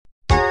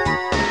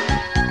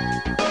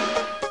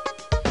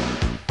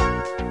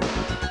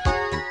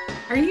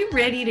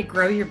ready to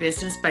grow your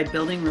business by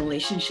building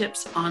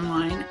relationships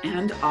online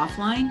and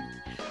offline?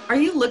 Are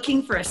you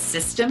looking for a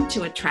system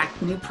to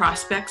attract new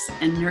prospects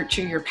and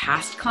nurture your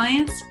past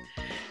clients?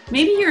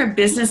 Maybe you're a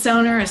business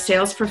owner, a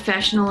sales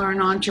professional, or an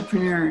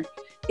entrepreneur.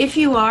 If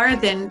you are,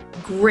 then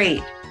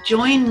great.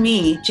 Join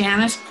me,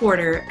 Janice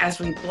Porter, as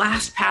we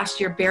blast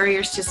past your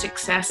barriers to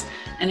success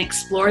and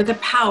explore the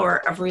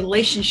power of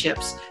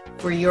relationships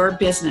for your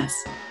business.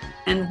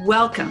 And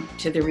welcome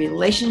to the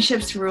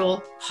Relationships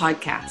Rule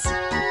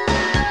podcast.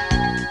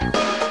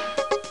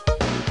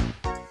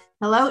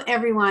 Hello,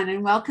 everyone,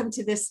 and welcome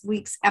to this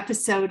week's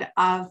episode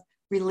of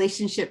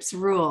Relationships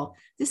Rule.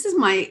 This is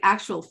my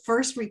actual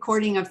first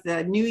recording of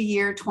the new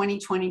year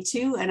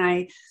 2022, and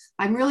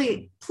I'm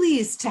really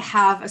pleased to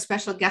have a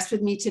special guest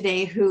with me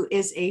today who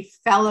is a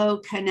fellow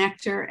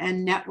connector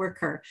and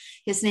networker.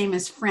 His name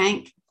is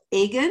Frank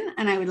Agan,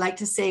 and I would like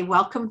to say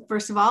welcome,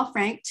 first of all,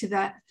 Frank, to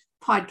the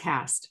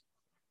podcast.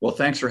 Well,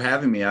 thanks for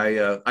having me.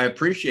 I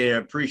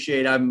appreciate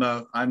it.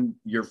 I'm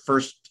your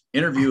first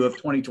interview of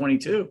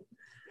 2022.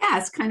 Yeah,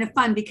 it's kind of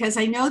fun because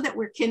I know that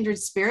we're kindred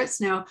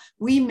spirits. Now,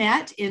 we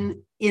met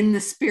in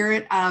the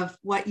spirit of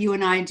what you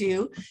and I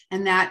do,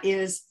 and that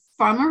is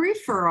from a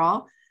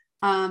referral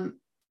of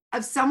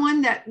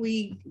someone that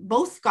we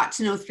both got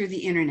to know through the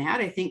internet,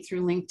 I think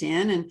through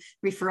LinkedIn, and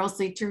referrals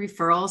lead to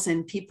referrals,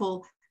 and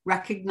people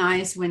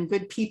recognize when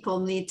good people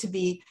need to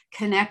be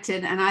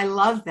connected. And I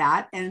love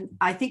that. And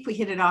I think we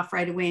hit it off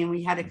right away. And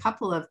we had a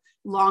couple of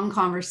long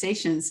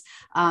conversations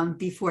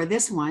before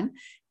this one.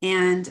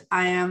 And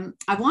I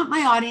want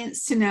my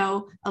audience to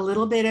know a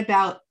little bit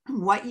about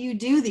what you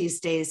do these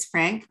days,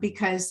 Frank,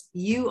 because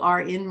you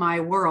are in my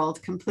world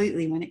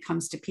completely when it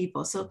comes to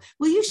people. So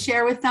will you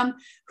share with them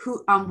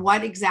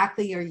what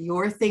exactly are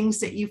your things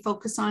that you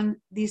focus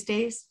on these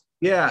days?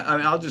 Yeah, I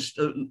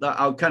mean,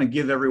 I'll kind of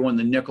give everyone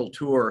the nickel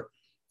tour.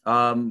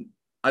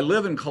 I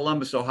live in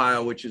Columbus,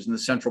 Ohio, which is in the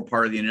central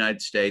part of the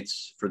United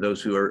States, for those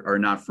who are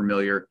not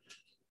familiar.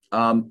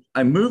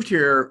 I moved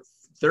here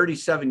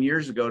 37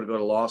 years ago to go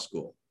to law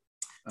school.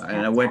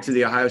 And I went to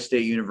the Ohio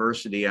State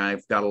University.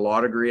 I've got a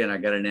law degree and I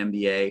got an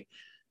MBA.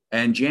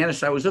 And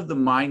Janice, I was of the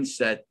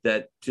mindset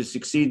that to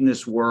succeed in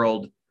this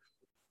world,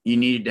 you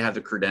needed to have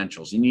the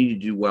credentials. You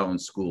needed to do well in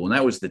school. And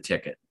that was the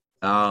ticket.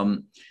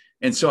 And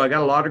so I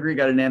got a law degree,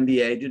 got an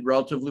MBA, did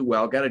relatively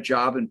well, got a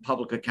job in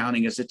public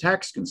accounting as a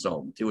tax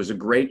consultant. It was a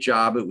great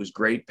job. It was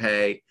great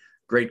pay,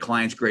 great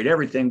clients, great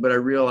everything. But I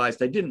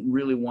realized I didn't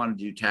really want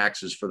to do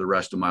taxes for the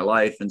rest of my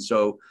life. And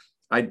so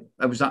I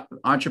was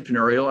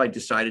entrepreneurial. I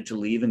decided to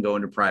leave and go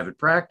into private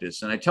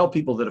practice. And I tell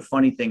people that a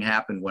funny thing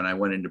happened when I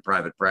went into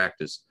private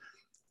practice.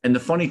 And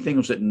the funny thing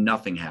was that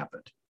nothing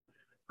happened.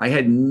 I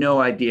had no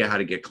idea how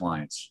to get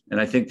clients.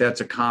 And I think that's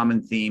a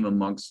common theme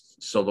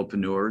amongst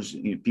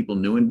solopreneurs, people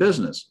new in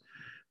business.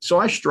 So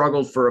I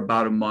struggled for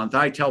about a month.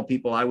 I tell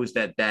people I was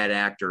that bad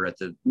actor at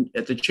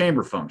the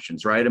chamber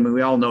functions, right? I mean,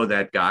 we all know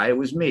that guy. It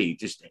was me,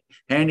 just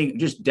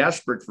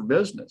desperate for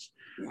business.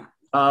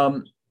 Yeah.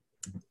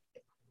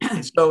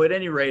 So at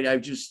any rate,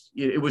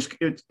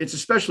 it's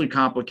especially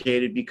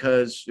complicated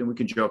because, and we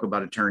can joke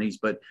about attorneys,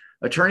 but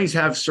attorneys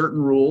have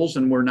certain rules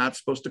and we're not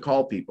supposed to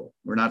call people.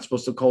 We're not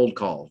supposed to cold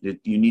call.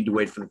 You need to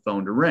wait for the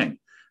phone to ring.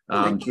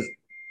 Just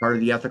part of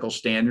the ethical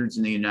standards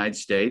in the United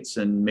States.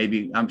 And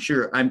maybe I'm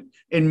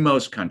in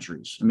most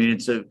countries. I mean,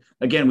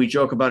 again, we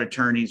joke about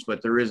attorneys,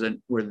 but there is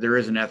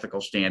an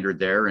ethical standard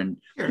there and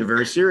they're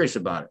very serious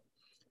about it.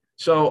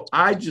 So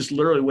I just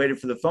literally waited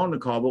for the phone to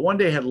call. But one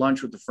day I had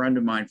lunch with a friend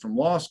of mine from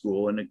law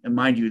school. And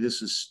mind you,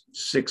 this is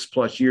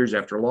 6+ years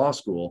after law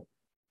school.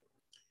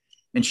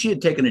 And she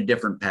had taken a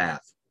different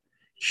path.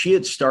 She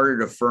had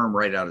started a firm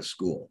right out of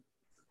school.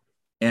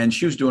 And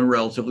she was doing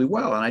relatively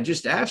well. And I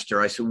just asked her,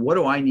 I said, what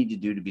do I need to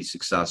do to be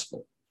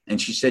successful? And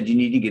she said, you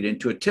need to get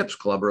into a tips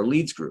club or a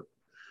leads group.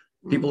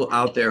 People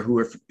out there who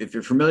are, if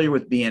you're familiar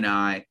with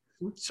BNI,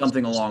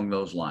 something along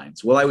those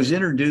lines. Well, I was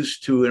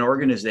introduced to an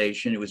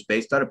organization. It was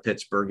based out of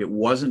Pittsburgh. It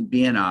wasn't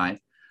BNI,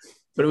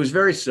 but it was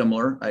very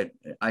similar.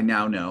 I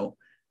now know.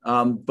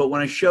 But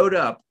when I showed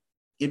up,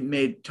 it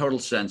made total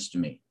sense to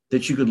me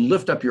that you could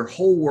lift up your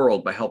whole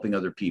world by helping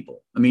other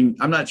people. I mean,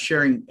 I'm not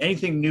sharing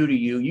anything new to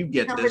you. You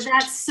get this. But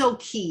that's so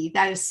key.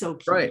 That is so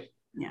key. Right.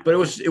 Yeah. But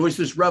it was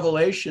this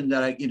revelation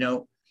that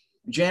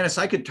Janice,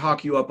 I could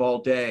talk you up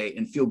all day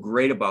and feel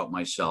great about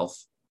myself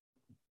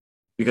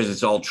because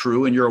it's all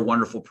true and you're a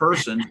wonderful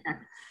person.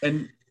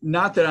 And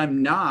not that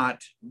I'm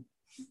not,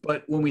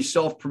 but when we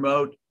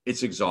self-promote,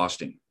 it's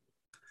exhausting.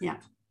 Yeah.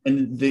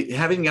 And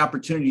having the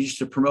opportunity just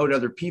to promote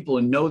other people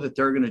and know that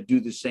they're going to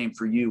do the same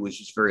for you is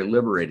just very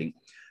liberating.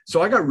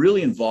 So I got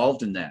really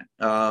involved in that.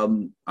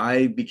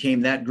 I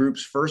became that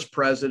group's first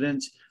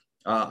president.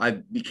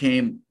 I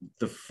became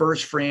the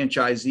first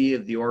franchisee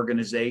of the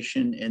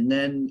organization. And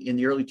then in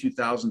the early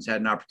 2000s,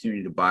 had an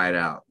opportunity to buy it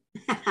out.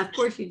 Of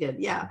course you did.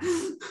 Yeah.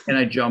 And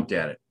I jumped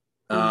at it.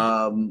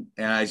 And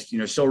I,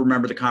 still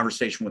remember the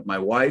conversation with my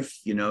wife,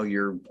 I'm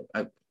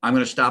going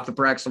to stop the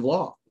practice of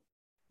law,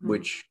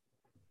 which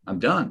I'm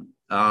done.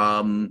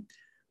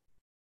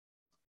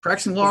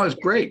 Practicing law is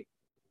great.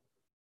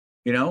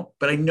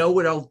 but I know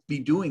what I'll be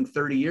doing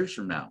 30 years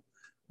from now.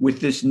 With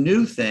this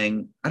new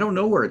thing, I don't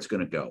know where it's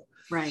going to go.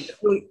 Right.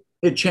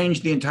 It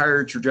changed the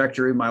entire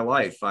trajectory of my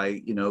life.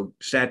 I,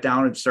 sat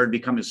down and started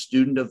becoming a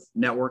student of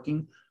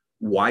networking,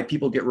 why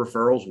people get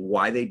referrals,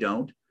 why they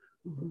don't,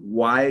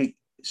 why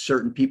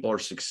certain people are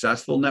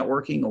successful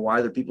networking and why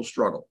other people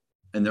struggle.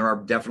 And there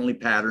are definitely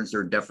patterns,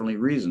 there are definitely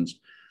reasons.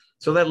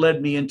 So that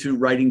led me into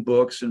writing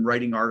books and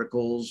writing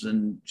articles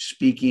and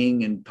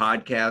speaking and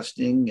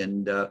podcasting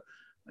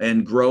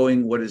and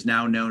growing what is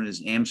now known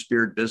as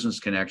AmSpirit Business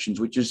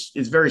Connections, which is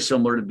very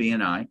similar to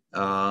BNI.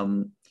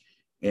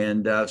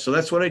 So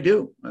that's what I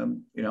do.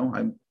 I'm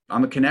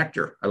a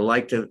connector. I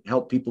like to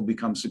help people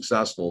become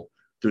successful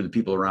through the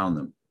people around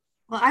them.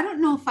 Well, I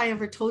don't know if I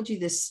ever told you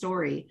this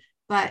story,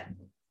 but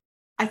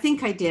I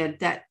think I did,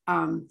 that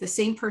the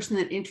same person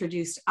that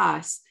introduced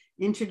us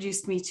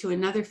introduced me to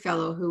another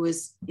fellow who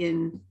was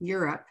in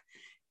Europe.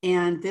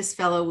 And this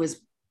fellow was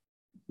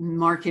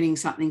marketing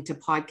something to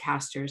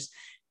podcasters.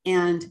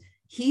 And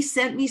he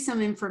sent me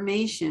some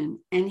information,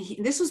 and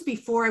this was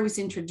before I was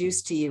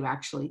introduced to you,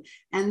 actually.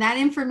 And that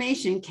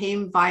information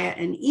came via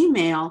an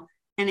email,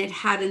 and it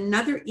had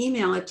another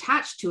email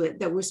attached to it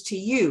that was to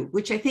you,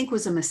 which I think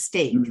was a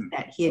mistake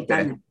that he had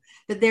done that.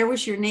 But there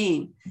was your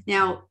name.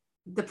 Now,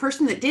 the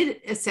person that did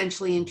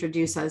essentially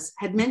introduce us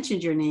had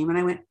mentioned your name, and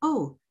I went,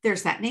 oh,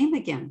 there's that name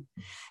again.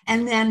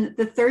 And then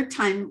the third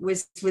time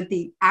was with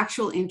the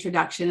actual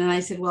introduction. And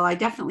I said, well, I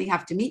definitely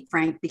have to meet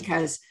Frank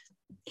because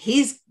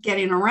he's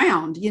getting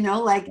around,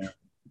 the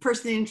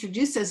person that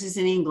introduced us is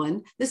in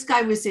England. This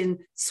guy was in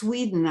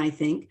Sweden, I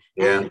think.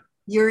 Yeah. And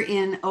you're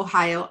in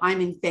Ohio. I'm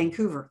in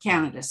Vancouver,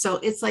 Canada. So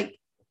it's like,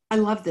 I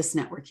love this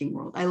networking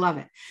world. I love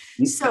it.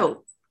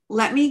 So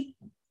let me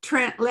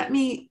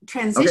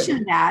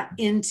transition that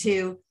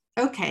into,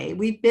 okay,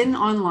 we've been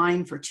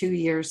online for 2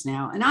 years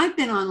now. And I've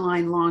been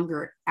online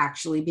longer,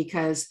 actually,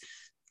 because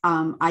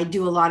I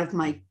do a lot of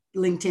my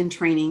LinkedIn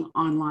training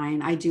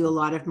online. I do a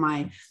lot of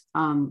my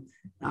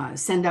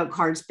send out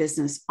cards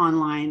business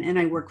online, and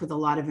I work with a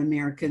lot of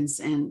Americans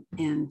and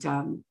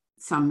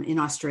some in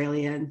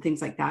Australia and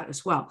things like that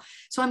as well.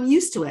 So I'm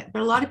used to it,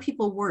 but a lot of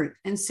people weren't.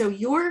 And so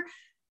your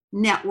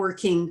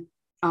networking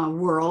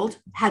world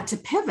had to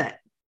pivot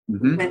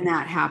when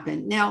that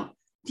happened. Now,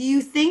 do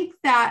you think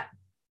that,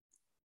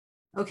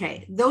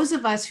 okay, those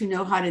of us who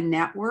know how to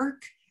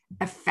network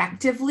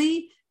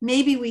effectively,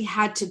 maybe we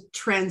had to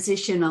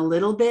transition a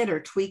little bit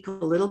or tweak a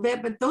little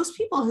bit, but those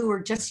people who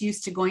are just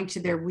used to going to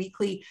their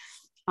weekly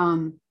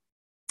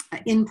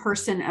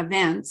in-person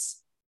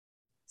events,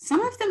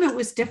 some of them it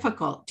was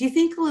difficult. Do you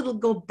think it'll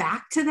go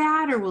back to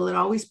that, or will it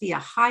always be a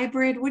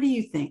hybrid? What do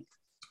you think?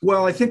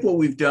 Well, I think what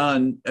we've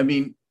done,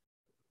 when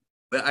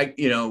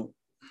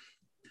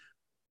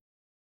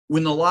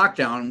the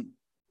lockdown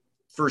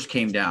first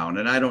came down,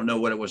 and I don't know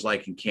what it was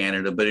like in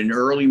Canada, but in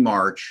early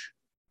March,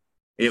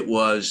 it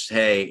was,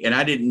 hey, and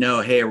I didn't know,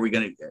 hey, are we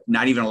going to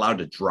not even allowed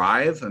to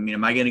drive?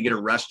 Am I going to get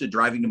arrested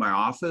driving to my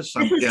office?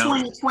 This is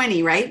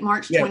 2020, right?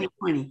 March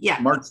 2020. Yeah.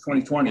 March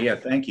 2020. Yeah.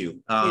 Thank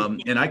you.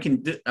 And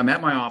I'm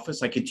at my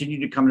office. I continue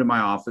to come to my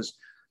office,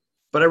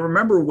 but I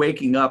remember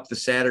waking up the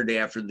Saturday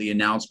after the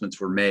announcements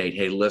were made.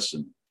 Hey,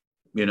 listen,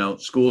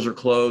 schools are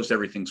closed.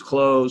 Everything's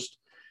closed.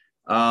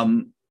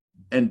 And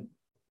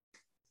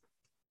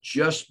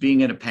just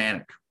being in a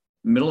panic,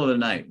 middle of the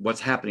night, what's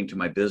happening to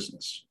my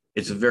business?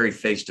 It's a very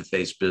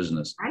face-to-face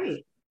business.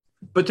 Right.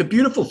 But the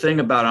beautiful thing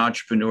about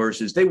entrepreneurs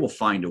is they will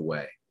find a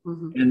way.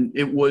 And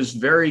it was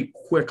very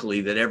quickly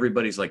that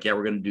everybody's like, yeah,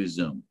 we're going to do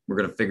Zoom. We're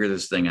going to figure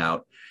this thing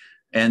out.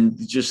 And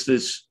just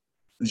this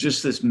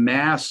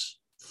mass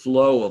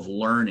flow of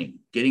learning,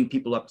 getting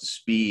people up to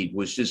speed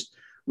was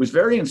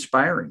very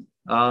inspiring.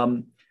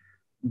 I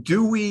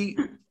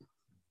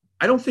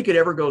don't think it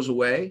ever goes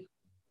away.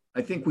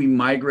 I think we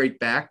migrate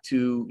back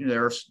to,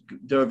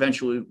 there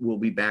eventually will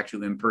be back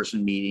to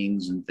in-person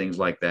meetings and things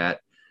like that.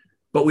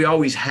 But we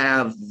always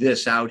have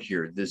this out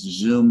here, this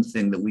Zoom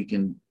thing that we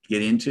can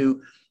get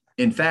into.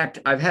 In fact,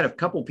 I've had a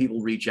couple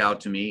people reach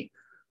out to me,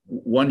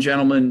 one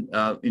gentleman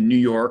in New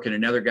York and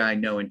another guy I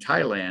know in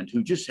Thailand,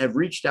 who just have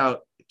reached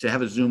out to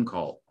have a Zoom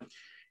call.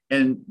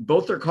 And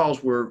both their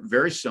calls were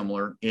very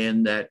similar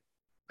in that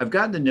I've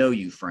gotten to know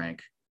you,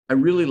 Frank. I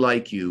really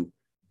like you.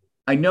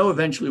 I know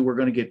eventually we're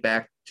going to get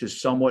back to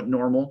somewhat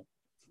normal.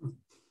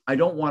 I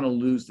don't want to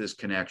lose this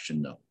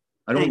connection, though.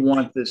 I don't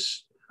want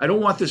this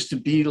to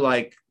be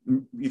like,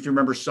 if you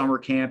remember summer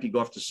camp, you go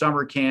off to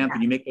summer camp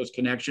and you make those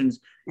connections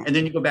and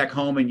then you go back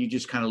home and you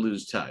just kind of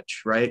lose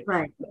touch, right?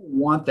 Right. I don't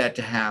want that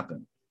to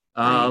happen.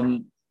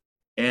 And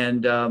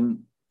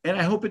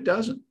I hope it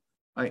doesn't.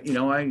 I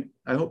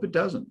hope it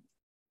doesn't.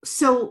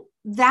 So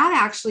that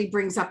actually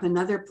brings up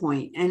another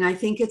point. And I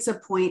think it's a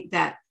point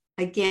that,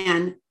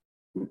 again,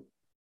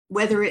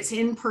 whether it's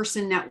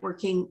in-person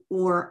networking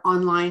or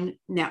online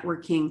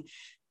networking,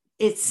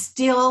 it's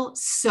still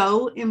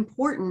so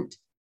important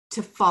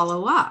to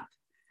follow up.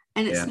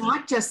 And it's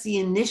not just the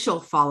initial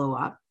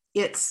follow-up,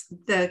 it's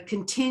the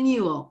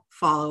continual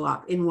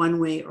follow-up in one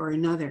way or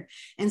another.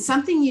 And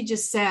something you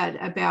just said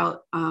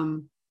about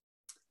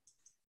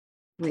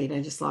wait,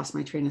 I just lost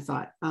my train of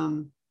thought.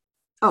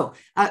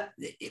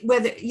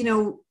 Whether,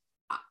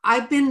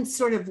 I've been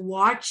sort of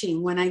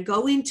watching when I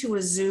go into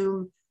a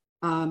Zoom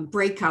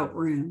breakout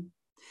room,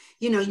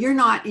 you're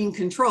not in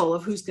control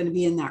of who's going to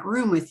be in that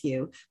room with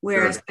you.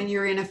 Whereas when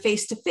you're in a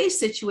face-to-face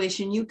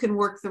situation, you can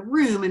work the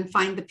room and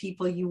find the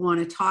people you want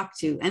to talk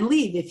to and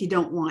leave if you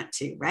don't want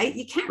to, right?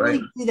 You can't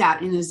really do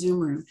that in a Zoom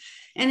room.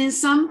 And in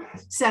some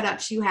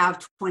setups, you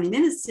have 20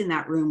 minutes in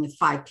that room with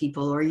 5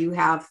 people, or you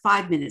have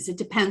 5 minutes. It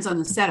depends on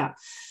the setup.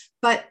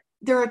 But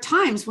there are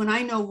times when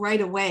I know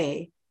right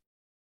away,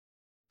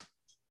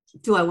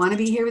 do I want to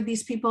be here with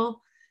these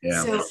people?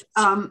 Yeah.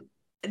 So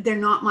they're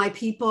not my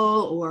people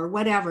or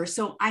whatever.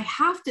 So I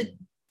have to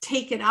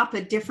take a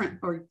different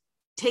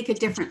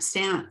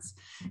stance.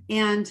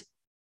 And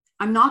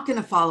I'm not going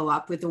to follow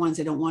up with the ones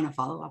I don't want to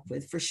follow up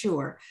with, for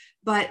sure.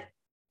 But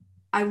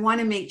I want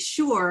to make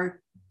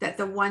sure that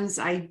the ones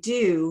I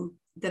do,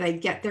 that I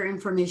get their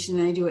information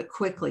and I do it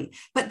quickly.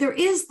 But there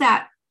is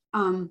that,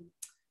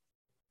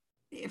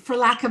 for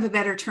lack of a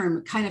better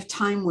term, kind of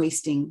time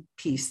wasting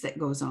piece that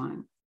goes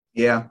on.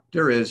 Yeah,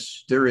 there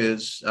is. You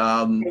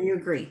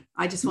agree?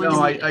 I just want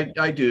to.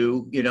 I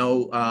do.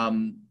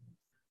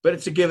 But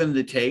it's a give and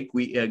the take.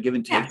 We give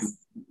and take.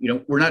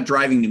 Yes. We're not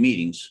driving to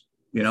meetings.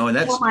 And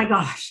that's. Oh my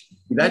gosh.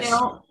 That's.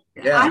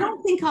 I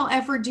don't think I'll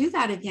ever do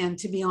that again,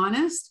 to be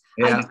honest.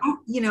 Yeah.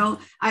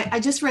 I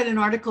just read an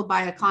article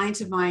by a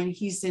client of mine.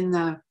 He's in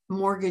the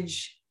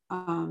mortgage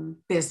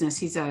business.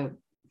 He's a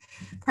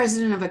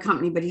president of a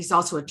company, but he's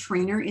also a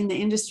trainer in the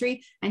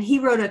industry. And he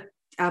wrote a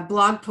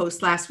blog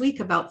post last week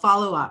about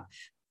follow-up,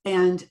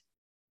 and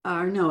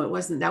no, it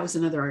wasn't. That was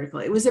another article.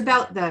 It was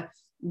about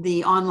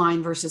the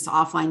online versus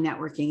offline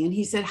networking. And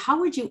he said, how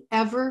would you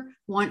ever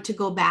want to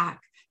go back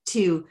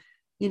to,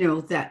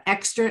 the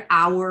extra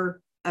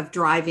hour of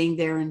driving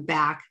there and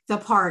back, the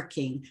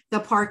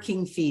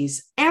parking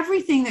fees,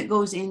 everything that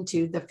goes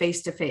into the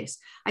face-to-face.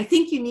 I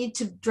think you need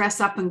to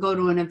dress up and go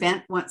to an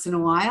event once in a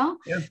while,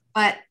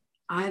 but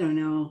I don't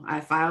know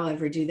if I'll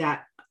ever do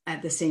that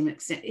at the same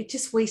extent. It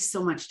just wastes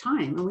so much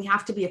time, and we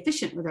have to be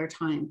efficient with our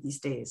time these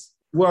days.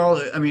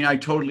 Well, I mean, I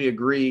totally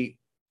agree.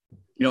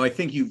 I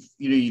think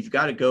you've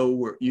got to go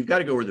where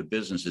the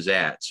business is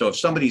at. So if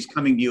somebody's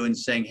coming to you and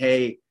saying,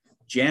 "Hey,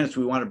 Janice,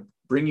 we want to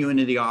bring you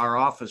into our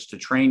office to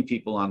train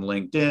people on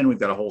LinkedIn. We've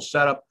got a whole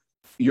setup,"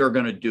 you're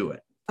going to do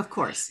it. Of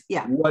course,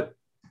 yeah.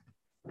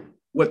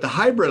 What the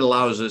hybrid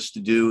allows us to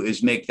do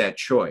is make that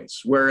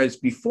choice. Whereas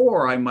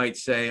before I might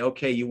say,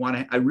 okay,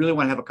 I really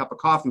want to have a cup of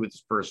coffee with this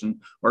person,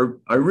 or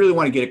I really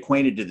want to get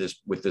acquainted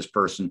with this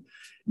person.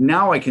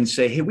 Now I can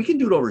say, hey, we can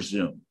do it over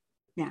Zoom.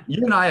 Yeah.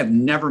 You and I have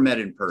never met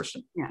in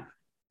person. Yeah.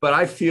 But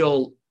I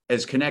feel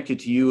as connected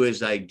to you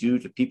as I do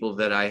to people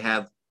that I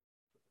have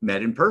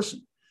met in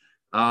person.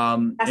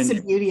 That's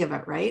the beauty of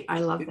it, right?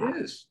 I love that.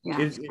 It is.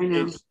 Yeah, I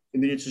know.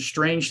 It's a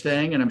strange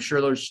thing, and I'm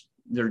sure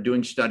they're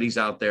doing studies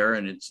out there,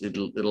 and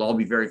it'll all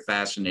be very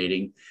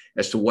fascinating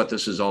as to what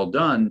this has all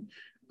done.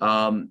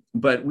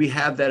 But we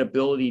have that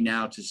ability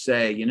now to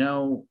say,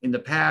 in the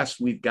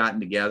past we've gotten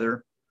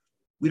together.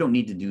 We don't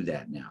need to do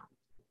that now.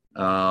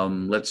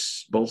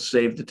 Let's both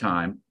save the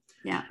time.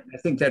 Yeah. I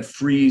think that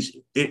frees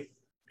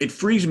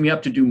me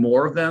up to do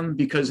more of them,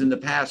 because in the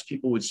past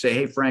people would say,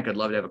 "Hey, Frank, I'd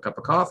love to have a cup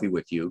of coffee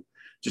with you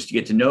just to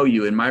get to know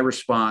you." And my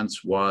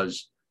response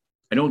was,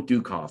 I don't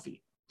do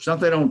coffee. It's not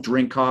that I don't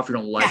drink coffee,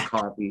 don't like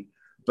coffee,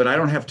 but I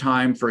don't have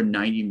time for a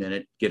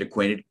 90-minute get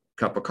acquainted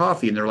cup of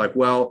coffee. And they're like,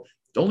 well,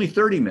 it's only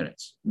 30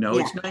 minutes. No,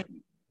 it's 90.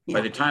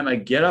 By the time I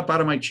get up out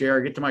of my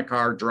chair, get to my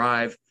car,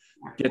 drive,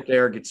 get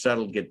there, get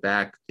settled, get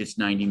back, it's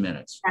 90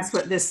 minutes. That's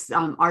what this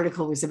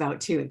article was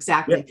about too.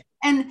 Exactly. Yeah.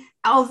 And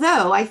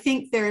although I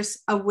think there's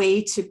a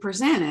way to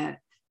present it,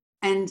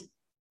 and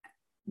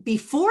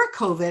before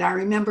COVID, I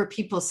remember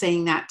people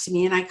saying that to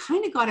me, and I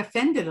kind of got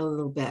offended a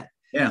little bit.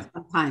 Yeah.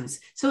 Sometimes.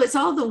 So it's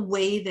all the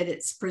way that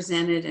it's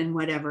presented and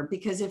whatever,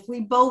 because if we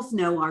both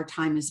know our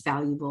time is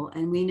valuable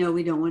and we know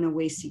we don't want to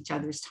waste each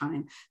other's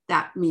time,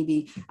 that may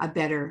be a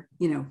better,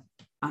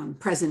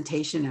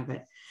 presentation of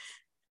it.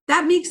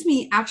 That makes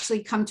me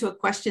actually come to a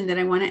question that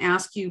I want to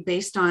ask you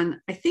based on,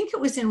 I think it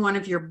was in one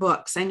of your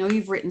books. I know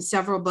you've written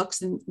several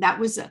books, and that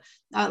was a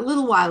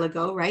little while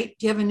ago, right?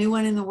 Do you have a new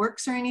one in the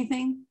works or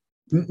anything?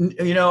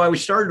 I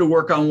started to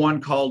work on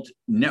one called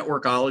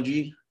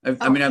Networkology.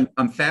 I mean,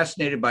 I'm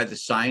fascinated by the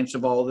science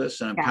of all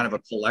this, and I'm kind of a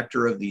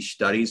collector of these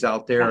studies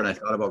out there. And I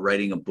thought about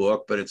writing a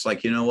book, but it's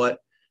like, you know what?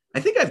 I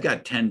think I've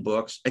got 10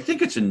 books. I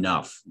think it's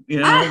enough,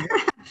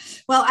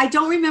 Well, I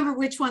don't remember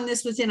which one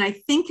this was in. I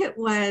think it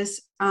was,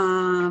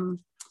 now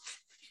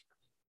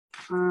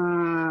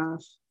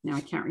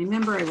I can't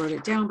remember. I wrote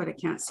it down, but I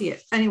can't see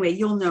it. Anyway,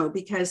 you'll know,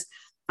 because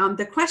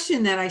the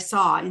question that I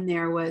saw in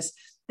there was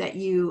that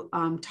you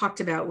talked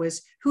about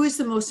was, who is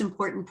the most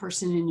important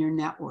person in your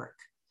network?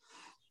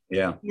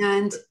 Yeah.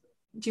 And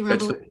do you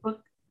remember what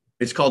book?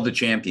 It's called The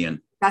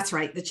Champion. That's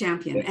right, The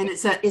Champion. Yeah. And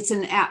it's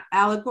an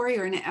allegory,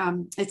 or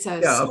it's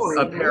a story,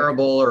 a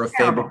parable or a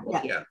fable.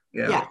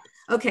 Yeah.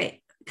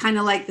 Okay. Kind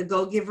of like The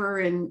Go-Giver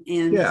and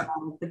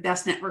the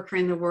Best Networker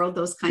in the World,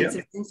 those kinds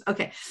of things.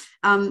 Okay.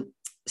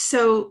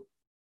 So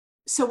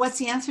what's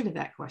the answer to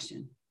that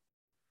question?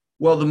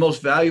 Well, the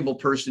most valuable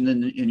person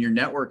in your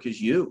network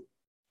is you.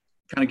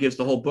 Kind of gives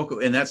the whole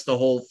book, and that's the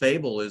whole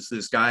fable. Is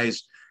this guy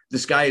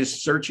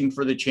is searching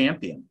for the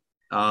champion.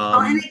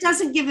 And it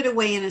doesn't give it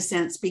away in a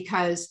sense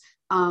because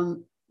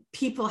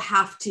people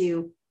have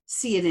to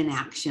see it in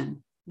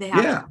action. They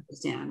have to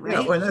understand,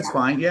 right? Yeah, and that's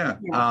fine. Yeah.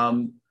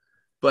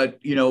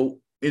 But and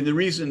the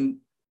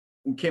reason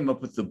we came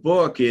up with the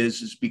book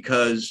is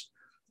because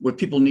what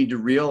people need to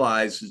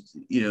realize is,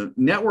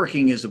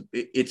 networking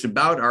it's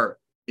about our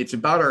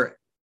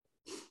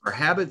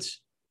habits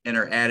and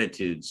our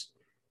attitudes.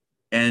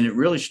 And it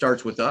really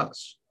starts with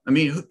us. I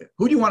mean,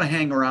 who do you want to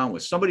hang around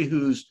with? Somebody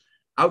who's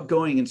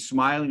outgoing and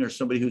smiling, or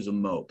somebody who's a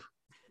mope,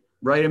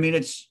 right? I mean,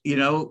 it's,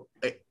 and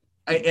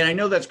I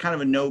know that's kind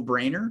of a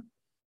no-brainer,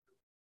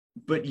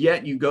 but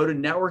yet you go to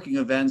networking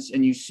events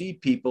and you see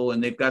people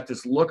and they've got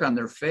this look on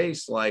their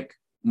face like,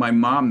 my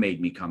mom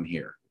made me come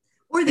here.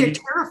 Or they're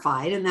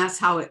terrified, and that's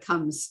how it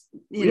comes.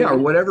 Or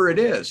whatever it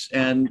is.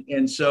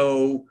 And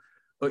so,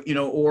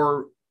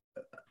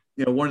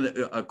 one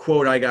of a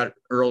quote I got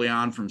early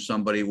on from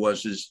somebody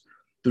is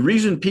the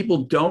reason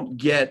people don't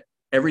get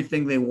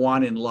everything they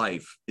want in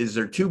life is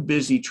they're too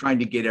busy trying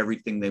to get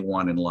everything they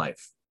want in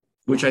life,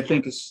 which I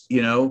think is,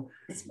 people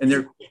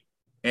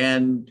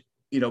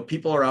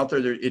are out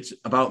there, it's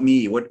about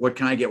me. What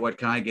can I get? What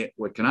can I get?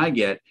 What can I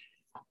get?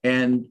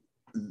 And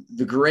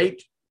the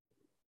great,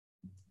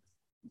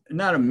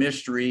 not a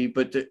mystery,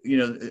 but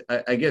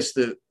I guess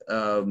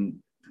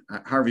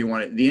however you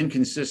want it, the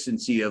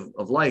inconsistency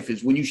of life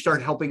is when you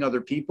start helping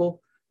other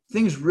people,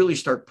 things really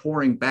start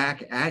pouring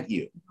back at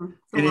you.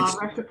 The law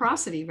of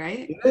reciprocity,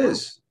 right? It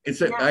is.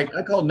 I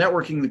call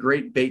networking the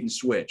great bait and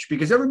switch,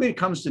 because everybody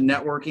comes to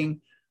networking,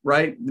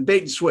 right? The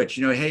bait and switch,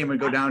 hey, I'm going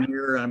to go down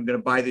here and I'm going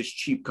to buy this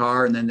cheap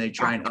car. And then they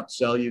try and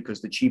upsell you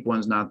because the cheap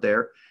one's not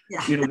there.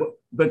 Yeah.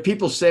 But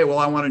people say, well,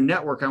 I want to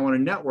network.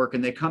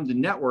 And they come to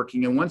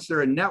networking. And once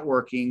they're in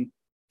networking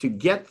to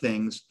get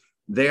things,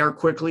 they are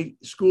quickly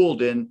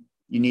schooled in,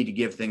 you need to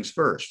give things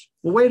first.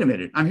 Well, wait a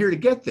minute. I'm here to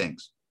get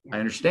things. I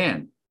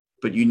understand,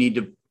 but you need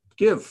to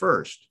give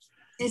first.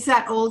 It's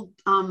that old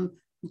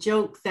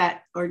joke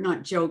or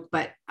not joke,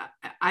 but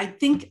I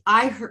think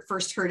I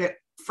first heard it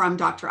from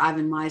Dr.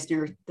 Ivan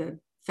Misner, the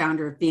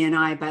founder of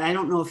BNI, but I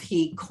don't know if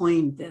he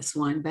coined this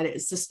one, but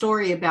it's the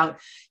story about,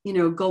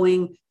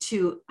 going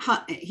to,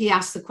 he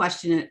asked the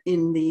question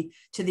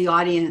to the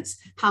audience,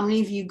 how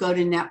many of you go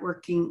to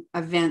networking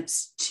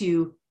events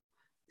to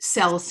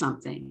sell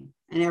something?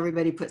 And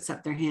everybody puts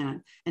up their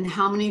hand. And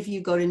how many of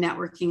you go to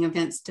networking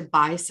events to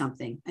buy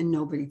something? And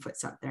nobody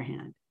puts up their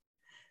hand.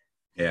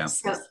 Yeah.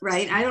 So,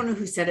 right. I don't know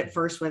who said it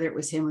first, whether it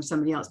was him or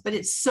somebody else, but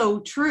it's so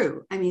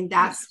true. I mean,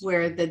 that's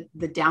where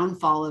the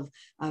downfall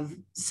of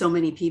so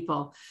many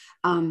people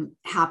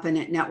happen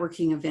at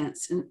networking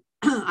events. And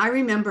I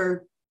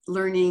remember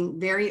learning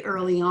very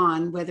early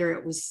on, whether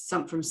it was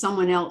from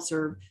someone else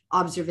or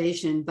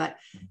observation, but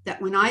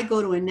that when I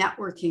go to a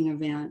networking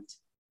event,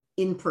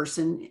 in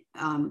person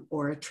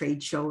or a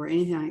trade show or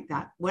anything like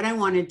that, what I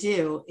want to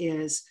do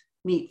is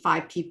meet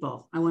 5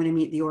 people. I want to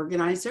meet the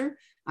organizer.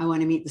 I want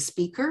to meet the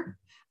speaker.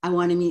 I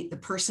want to meet the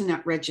person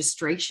at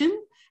registration.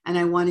 And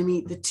I want to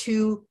meet the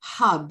 2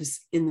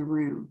 hubs in the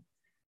room,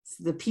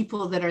 so the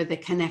people that are the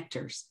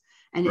connectors.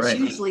 And it's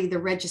usually the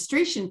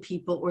registration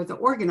people or the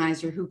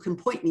organizer who can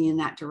point me in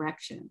that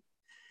direction.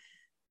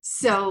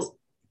 So,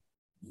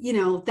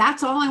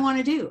 that's all I want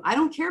to do. I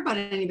don't care about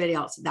anybody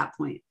else at that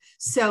point.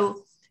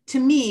 So to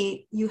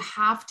me, you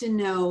have to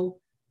know,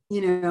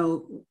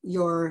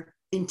 your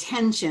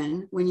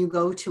intention when you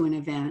go to an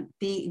event.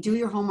 Do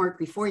your homework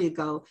before you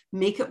go,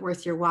 make it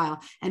worth your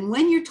while. And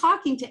when you're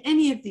talking to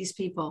any of these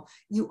people,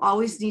 you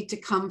always need to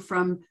come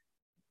from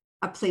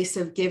a place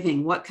of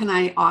giving. What can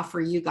I offer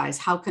you guys?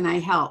 How can I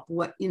help?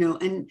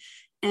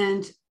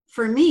 And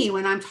for me,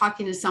 when I'm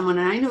talking to someone,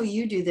 and I know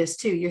you do this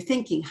too, you're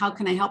thinking, how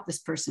can I help this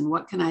person?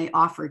 What can I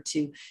offer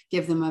to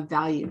give them a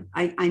value?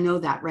 I know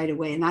that right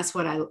away. And that's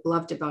what I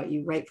loved about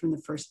you right from the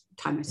first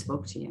time I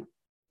spoke to you.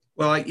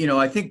 Well,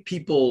 I think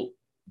people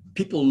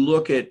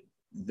look at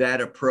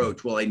that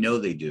approach. Well, I know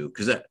they do,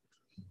 because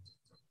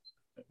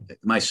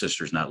my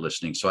sister's not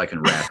listening, so I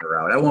can rat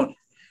her out. I won't.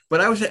 But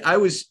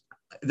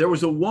there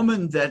was a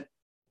woman that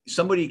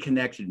somebody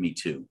connected me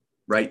to.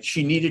 Right.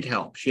 She needed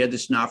help. She had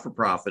this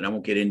not-for-profit. I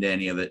won't get into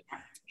any of it.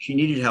 She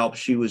needed help.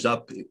 She was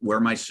up where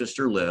my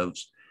sister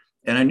lives.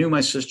 And I knew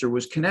my sister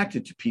was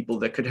connected to people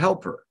that could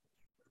help her.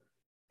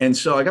 And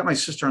so I got my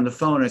sister on the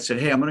phone and I said,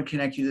 hey, I'm going to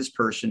connect you to this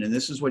person, and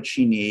this is what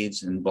she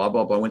needs, and blah,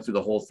 blah, blah. I went through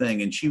the whole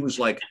thing. And she was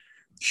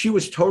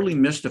totally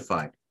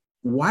mystified.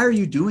 Why are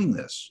you doing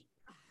this?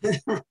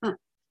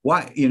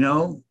 Why,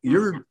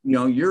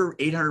 you're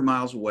 800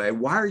 miles away.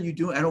 Why are you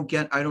doing?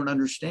 I don't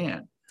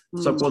understand.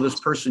 It's like, well, this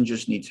person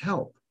just needs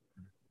help.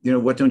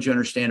 What don't you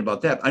understand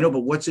about that? I know,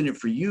 but what's in it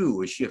for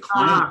you? Is she a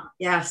client?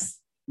 Yes.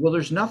 Well,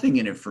 there's nothing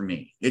in it for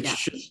me.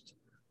 It's just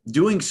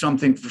doing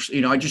something for,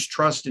 I just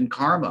trust in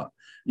karma.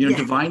 Yeah.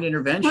 divine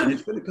intervention.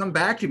 It's going to come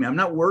back to me. I'm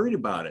not worried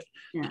about it.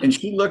 Yeah. And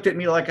she looked at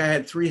me like I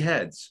had three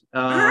heads.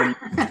 We're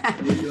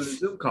doing a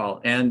Zoom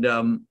call, and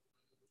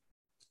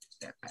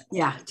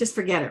yeah, just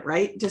forget it,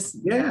 right? Just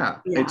yeah,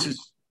 it's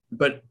just,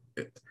 but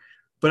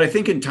I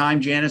think in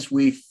time, Janice,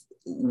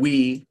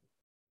 we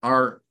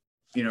are,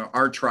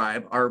 our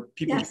tribe, our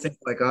people who think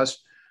like us.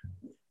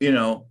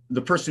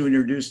 The person who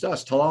introduced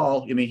us,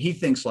 Talal, I mean, he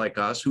thinks like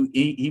us,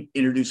 he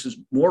introduces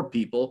more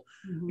people.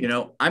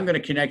 Mm-hmm. I'm going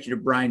to connect you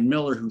to Brian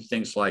Miller, who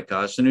thinks like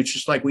us. And it's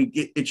just like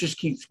it just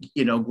keeps,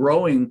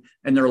 growing.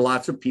 And there are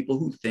lots of people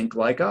who think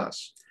like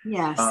us.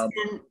 Yes.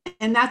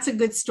 And that's a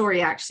good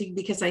story, actually,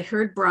 because I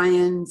heard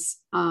Brian's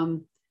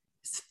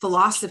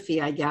philosophy,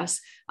 I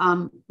guess,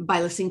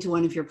 by listening to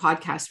one of your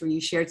podcasts where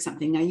you shared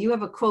something. Now, you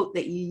have a quote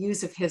that you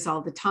use of his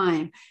all the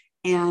time.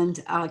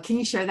 And can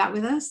you share that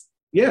with us?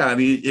 Yeah, I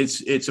mean,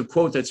 it's a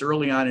quote that's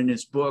early on in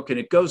his book, and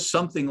it goes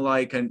something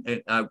like,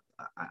 and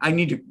I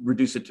need to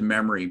reduce it to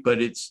memory,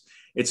 but it's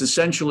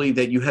essentially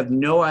that you have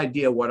no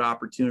idea what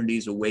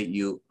opportunities await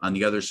you on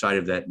the other side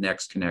of that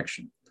next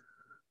connection.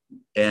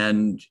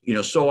 And,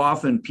 so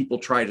often people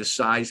try to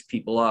size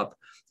people up.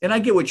 And I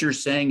get what you're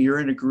saying. You're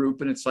in a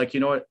group and it's like,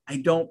 what,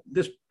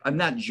 I'm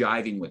not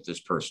jiving with this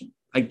person.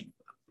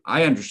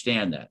 I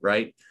understand that,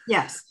 right?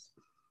 Yes.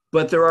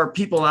 But there are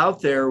people out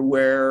there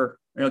where,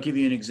 I'll give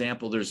you an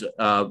example. There's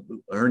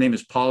her name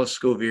is Paula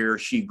Scovier.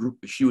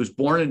 She was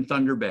born in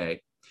Thunder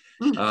Bay.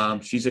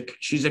 She's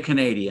a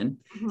Canadian,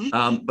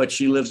 but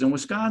she lives in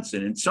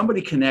Wisconsin. And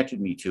somebody connected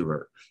me to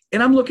her.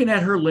 And I'm looking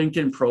at her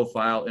LinkedIn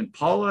profile, and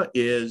Paula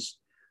is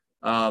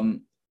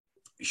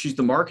she's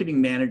the marketing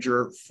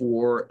manager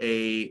for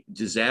a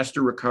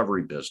disaster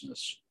recovery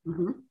business.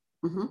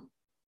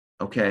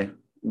 Okay,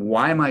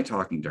 why am I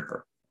talking to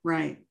her?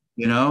 Right.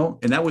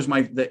 And that was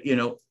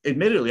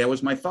admittedly, that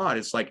was my thought.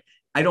 It's like,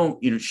 I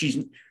don't, she's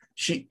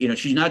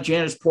not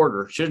Janice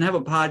Porter. She doesn't have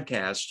a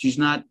podcast. She's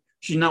not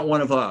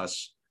one of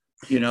us,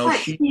 But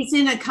she's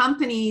in a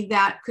company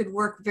that could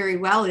work very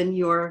well in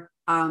your,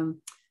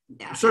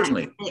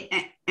 certainly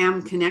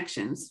AM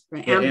Connections,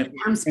 right?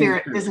 Am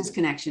Spirit Business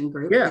Connection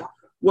Group. Yeah.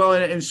 Well,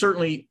 and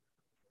certainly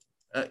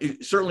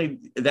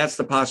that's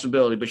the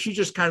possibility, but she's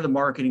just kind of the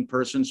marketing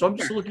person. So I'm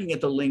just looking at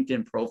the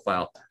LinkedIn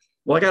profile.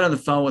 Well, I got on the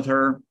phone with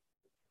her,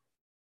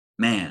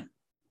 man.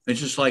 It's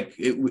just like,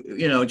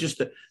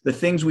 just the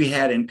things we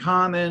had in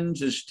common,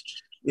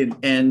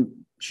 and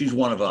she's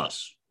one of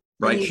us,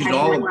 right? She's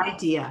all no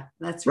idea.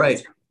 That's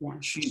right. Yeah.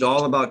 She's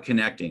all about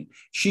connecting.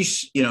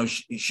 She's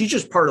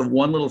just part of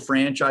one little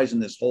franchise in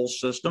this whole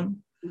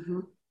system,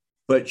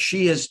 but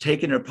she has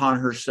taken it upon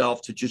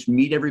herself to just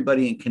meet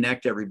everybody and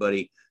connect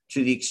everybody,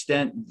 to the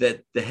extent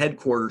that the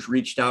headquarters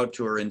reached out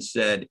to her and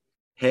said,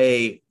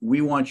 hey,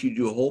 we want you to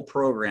do a whole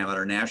program at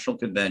our national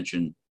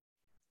convention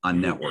on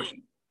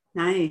networking.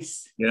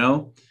 Nice.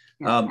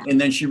 And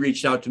then she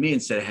reached out to me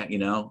and said, I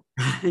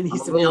need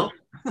some help.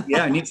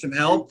 I need some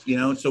help.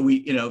 So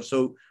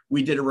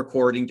we did a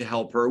recording to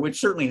help her, which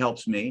certainly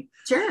helps me.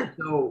 Sure.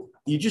 So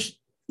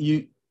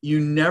you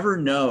never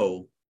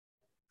know.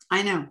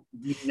 I know.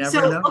 You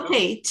never know.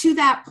 Okay, to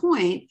that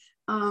point,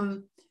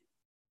 I'm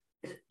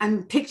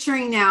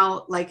picturing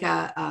now like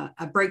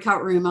a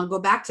breakout room. I'll go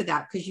back to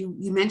that because you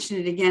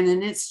mentioned it again.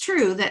 And it's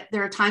true that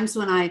there are times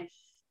when I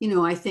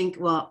think,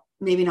 well,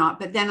 maybe not,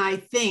 but then I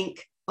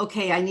think,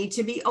 okay, I need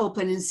to be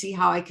open and see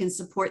how I can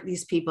support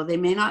these people. They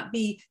may not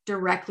be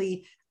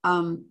directly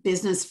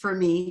business for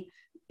me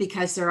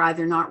because they're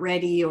either not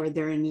ready or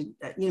they're in,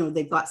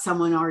 they've got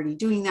someone already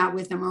doing that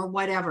with them or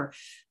whatever.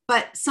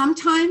 But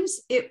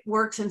sometimes it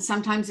works and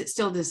sometimes it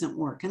still doesn't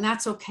work, and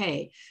that's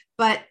okay.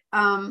 But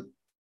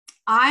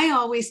I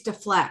always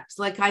deflect.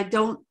 Like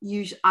I'm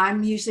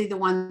usually the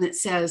one that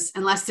says,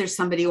 unless there's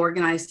somebody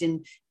organized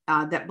in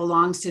that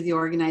belongs to the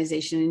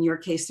organization. In your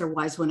case, there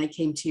was when I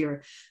came to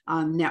your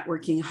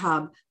networking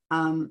hub.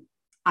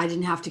 I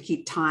didn't have to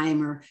keep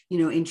time or,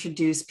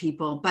 introduce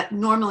people, but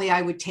normally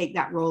I would take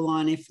that role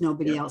on if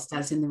nobody else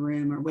does in the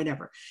room or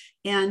whatever.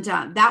 And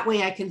that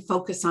way I can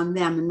focus on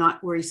them and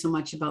not worry so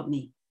much about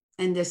me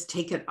and just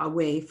take it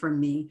away from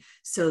me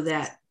so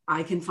that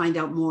I can find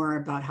out more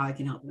about how I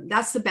can help them.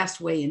 That's the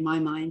best way in my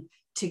mind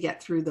to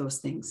get through those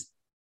things.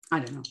 I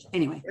don't know.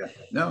 Anyway.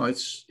 No,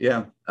 it's,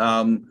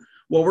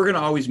 well, we're going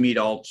to always meet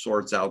all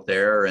sorts out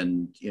there.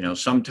 And,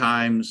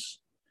 sometimes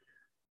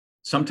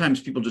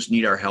people just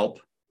need our help.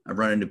 I've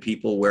run into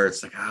people where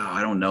it's like,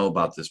 I don't know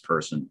about this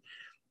person.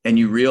 And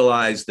you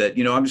realize that,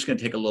 I'm just going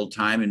to take a little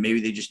time and maybe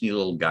they just need a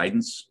little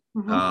guidance.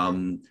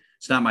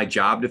 It's not my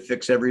job to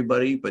fix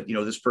everybody, but,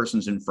 this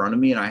person's in front of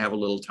me and I have a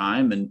little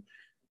time, and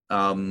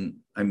I'm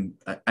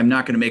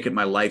not going to make it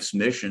my life's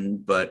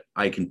mission, but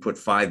I can put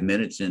 5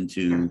 minutes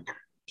into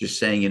just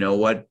saying,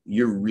 what,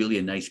 you're really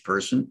a nice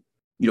person.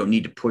 You don't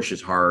need to push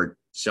as hard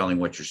selling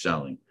what you're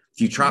selling.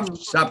 If you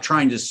stop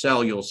trying to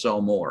sell, you'll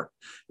sell more.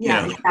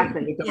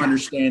 Exactly.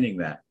 Understanding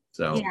that.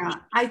 So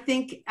I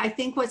think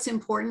what's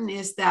important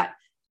is that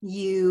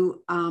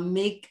you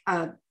make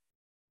a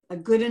a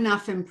good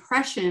enough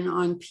impression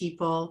on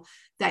people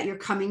that you're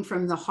coming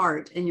from the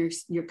heart and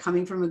you're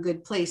coming from a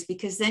good place,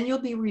 because then you'll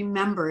be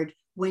remembered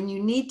when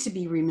you need to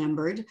be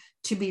remembered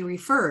to be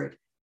referred.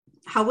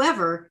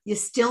 However, you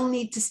still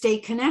need to stay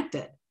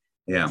connected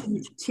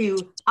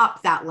to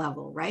up that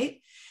level,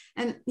 right?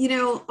 And, you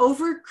know,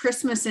 over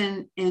Christmas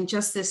and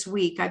just this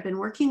week, I've been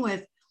working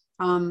with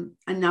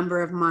a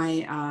number of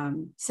my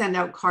send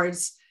out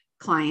cards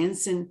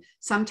clients. And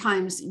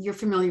sometimes you're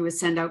familiar with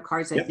send out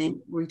cards. I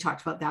think we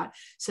talked about that.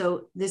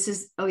 So this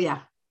is, oh yeah.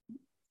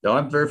 No,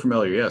 I'm very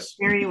familiar. Yes.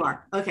 There you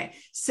are. Okay.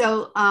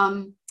 So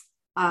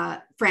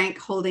Frank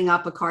holding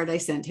up a card I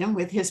sent him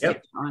with his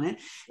picture on it.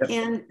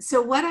 And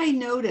so what I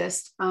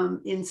noticed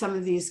in some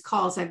of these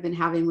calls I've been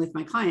having with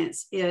my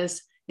clients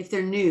is, if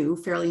they're new,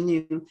 fairly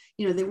new,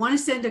 you know, they want to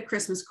send a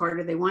Christmas card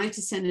or they wanted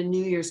to send a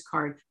New Year's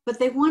card, but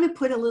they want to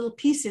put a little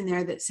piece in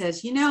there that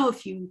says, you know,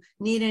 if you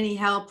need any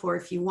help or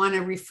if you want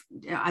to,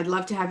 I'd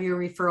love to have your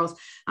referrals.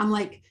 I'm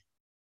like,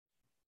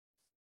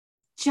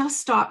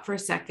 just stop for a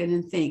second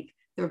and think.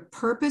 The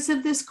purpose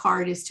of this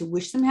card is to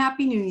wish them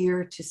Happy New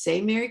Year, to say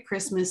Merry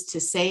Christmas,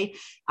 to say,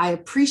 I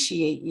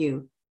appreciate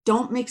you.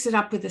 Don't mix it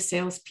up with a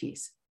sales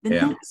piece. The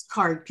next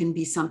card can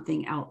be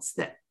something else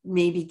that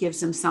maybe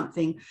gives them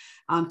something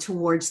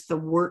towards the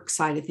work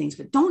side of things,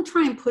 but don't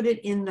try and put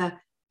it in the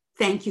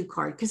thank you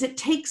card, because it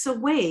takes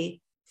away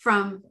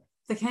from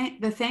the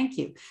thank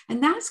you.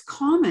 And that's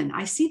common.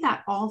 I see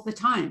that all the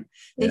time.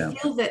 They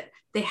feel that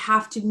they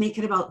have to make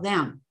it about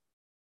them.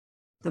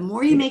 The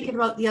more you make it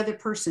about the other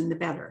person, the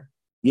better.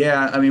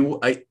 Yeah. I mean,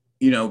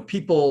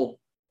 people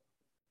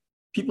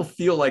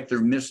feel like they're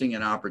missing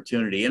an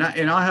opportunity.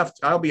 And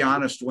I'll be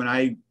honest, when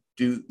I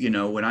do,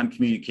 when I'm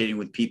communicating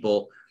with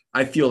people,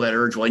 I feel that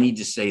urge. Well, I need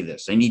to say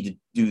this. I need to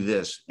do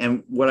this.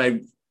 And what I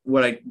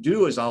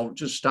do is I'll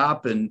just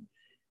stop and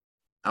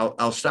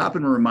I'll stop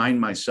and remind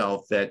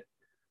myself that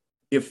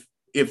if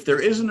there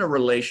isn't a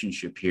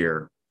relationship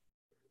here,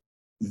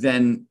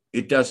 then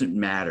it doesn't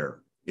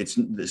matter.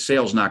 The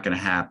sale's not going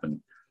to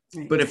happen.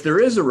 Right. But if there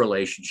is a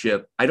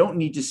relationship, I don't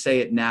need to say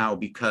it now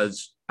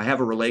because I have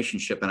a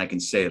relationship and I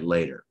can say it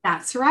later.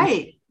 That's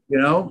right.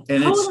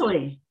 And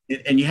totally.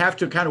 And you have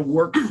to kind of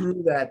work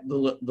through that,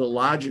 the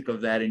logic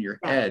of that in your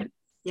head.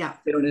 Yeah.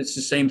 And it's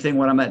the same thing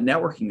when I'm at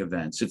networking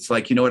events. It's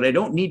like, you know what? I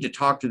don't need to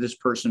talk to this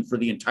person for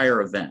the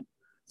entire event.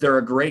 They're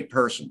a great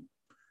person.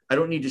 I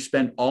don't need to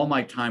spend all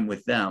my time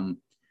with them.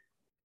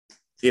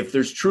 If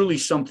there's truly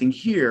something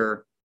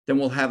here, then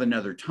we'll have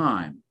another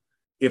time.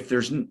 If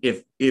there's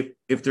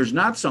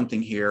not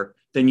something here,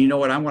 then you know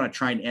what? I want to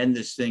try and end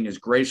this thing as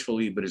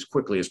gracefully, but as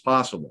quickly as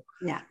possible.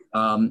 Yeah.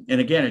 And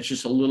again, it's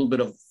just a little bit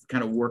of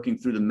kind of working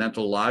through the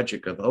mental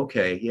logic of,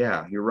 okay,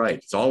 yeah, you're right.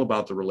 It's all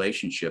about the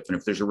relationship. And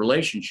if there's a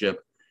relationship,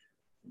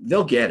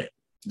 they'll get it.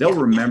 They'll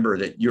remember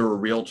that you're a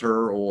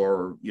realtor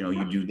or,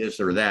 you do this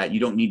or that.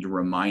 You don't need to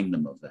remind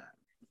them of that.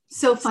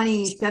 So funny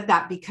you said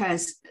that,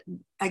 because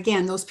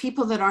again, those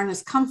people that aren't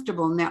as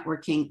comfortable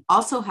networking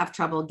also have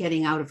trouble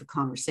getting out of a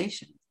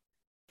conversation.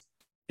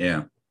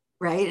 Yeah.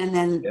 Right. And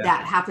then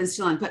that happens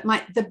to them. But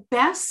the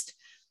best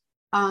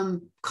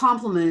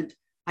compliment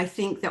I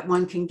think that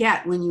one can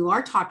get when you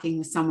are talking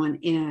with someone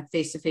in a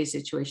face-to-face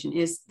situation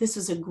is, this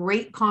is a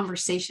great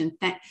conversation.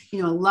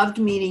 Loved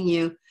meeting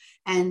you.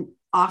 And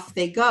off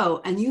they go.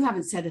 And you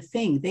haven't said a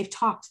thing. They've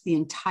talked the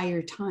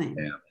entire time.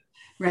 Yeah.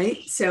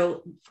 Right.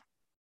 So,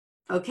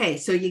 okay.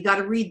 So you got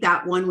to read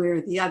that one way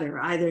or the other.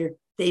 Either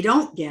they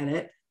don't get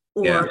it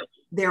or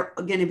they're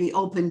going to be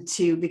open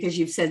to, because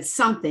you've said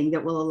something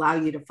that will allow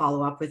you to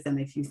follow up with them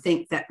if you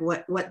think that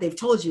what they've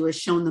told you has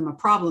shown them a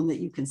problem that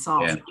you can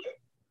solve.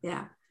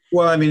 Yeah.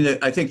 Well, I mean,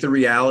 I think the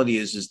reality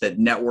is that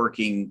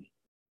networking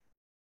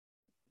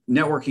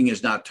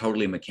is not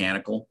totally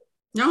mechanical.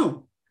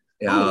 No.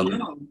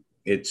 No.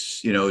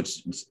 It's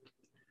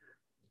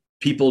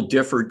people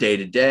differ day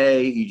to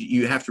day.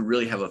 You have to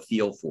really have a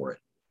feel for it.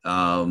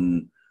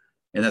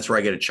 And that's where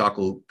I get a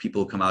chuckle.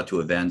 People who come out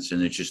to events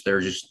and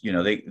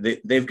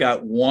they've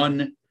got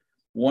one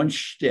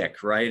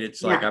shtick, right?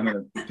 It's like, I'm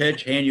going to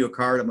pitch, hand you a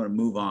card, I'm going to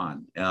move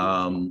on.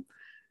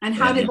 And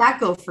how did that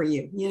go for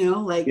you?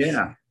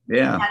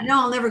 Yeah.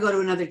 No, I'll never go to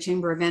another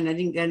chamber event. I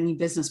didn't get any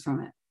business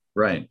from it.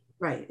 Right.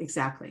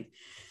 Exactly.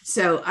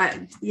 So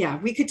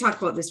we could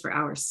talk about this for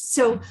hours.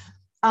 So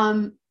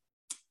I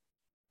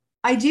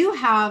do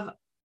have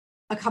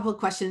a couple of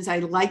questions I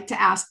like to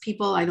ask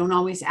people. I don't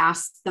always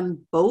ask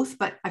them both,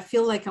 but I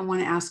feel like I want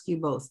to ask you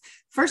both.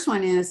 First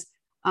one is,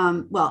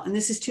 and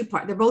this is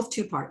two-part. They're both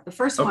two-part. The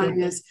first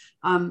one is,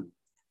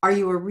 are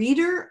you a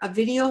reader, a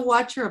video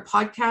watcher, a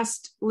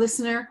podcast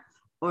listener,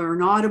 or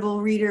an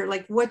Audible reader?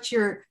 Like, what's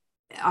your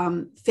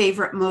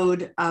favorite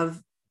mode of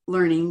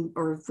learning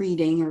or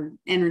reading or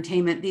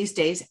entertainment these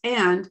days?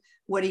 And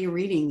what are you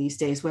reading these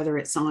days, whether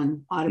it's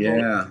on Audible?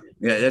 Yeah,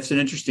 that's an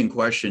interesting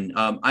question.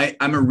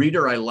 I'm a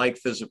reader. I like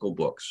physical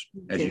books.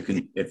 As you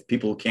can, if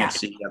people can't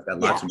see, I've got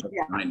lots of books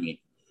behind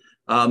me.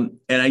 And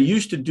I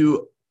used to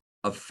do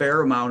a fair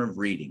amount of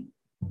reading,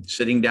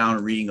 sitting down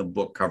and reading a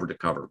book cover to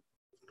cover.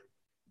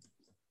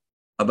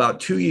 about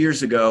 2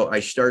 years ago, I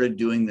started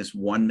doing this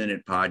 1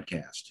 minute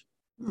podcast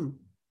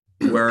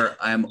where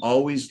I'm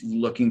always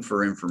looking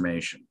for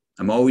information.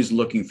 I'm always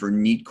looking for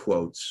neat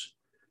quotes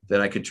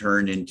that I could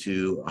turn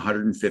into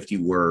 150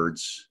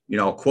 words. You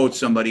know, I'll quote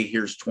somebody,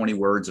 here's 20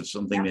 words of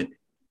something that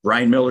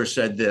Brian Miller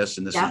said this,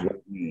 and this is what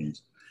it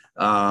means.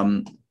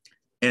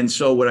 And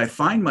so what I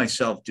find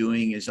myself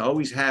doing is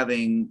always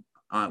having,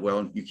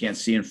 well, you can't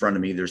see in front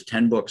of me, there's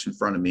 10 books in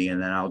front of me.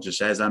 And then I'll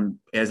just, as I'm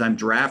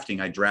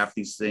drafting, I draft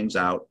these things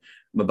out.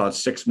 I'm about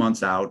 6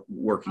 months out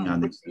working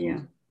on these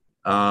things.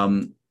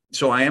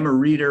 So I am a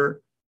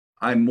reader.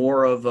 I'm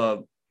more of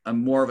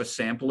a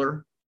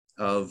sampler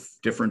of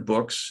different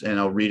books, and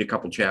I'll read a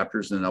couple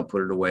chapters and then I'll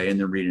put it away and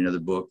then read another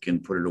book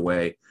and put it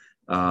away.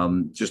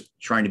 Just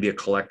trying to be a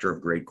collector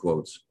of great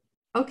quotes.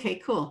 Okay,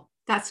 cool.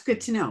 That's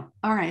good to know.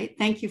 All right.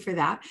 Thank you for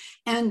that.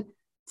 And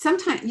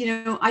sometimes,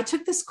 you know, I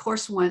took this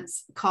course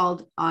once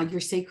called Your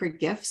Sacred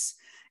Gifts,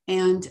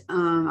 and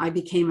I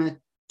became a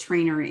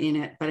trainer in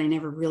it, but I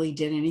never really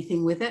did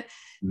anything with it.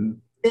 Mm-hmm.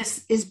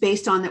 This is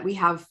based on that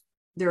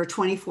there are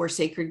 24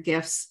 sacred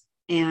gifts,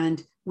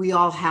 and we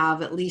all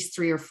have at least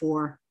 3 or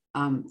 4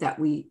 that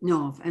we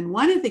know of. And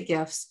one of the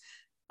gifts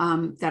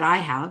that I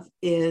have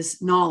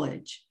is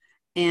knowledge.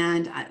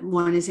 And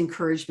one is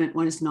encouragement,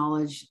 one is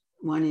knowledge,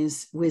 one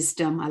is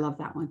wisdom. I love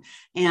that one.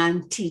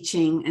 And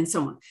teaching and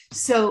so on.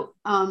 So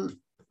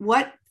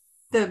what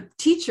the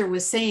teacher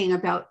was saying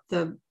about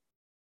the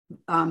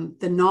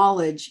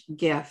knowledge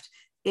gift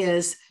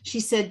is, she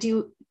said,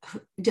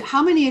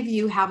 how many of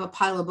you have a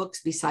pile of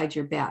books beside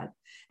your bed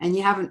and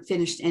you haven't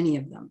finished any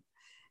of them?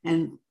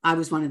 And I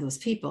was one of those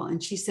people.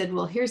 And she said,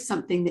 well, here's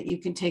something that you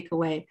can take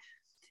away.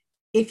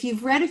 If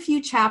you've read a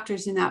few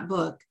chapters in that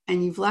book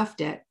and you've left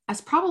it, that's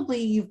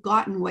probably you've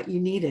gotten what you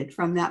needed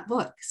from that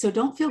book. So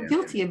don't feel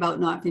guilty about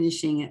not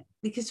finishing it,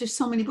 because there's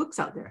so many books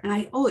out there.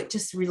 And it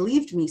just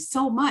relieved me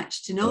so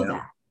much to know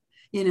that,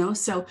 you know,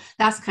 so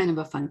that's kind of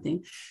a fun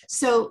thing.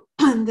 So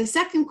the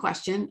second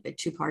question, a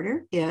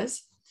 2-parter,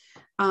 is,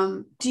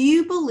 do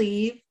you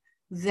believe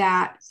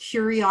that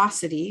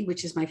curiosity,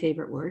 which is my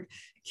favorite word,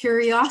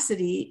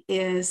 curiosity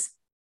is,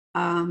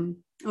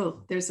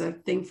 there's a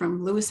thing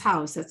from Lewis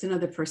Howes. That's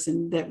another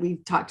person that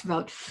we've talked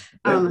about.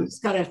 It's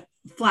got a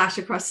flash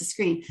across the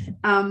screen.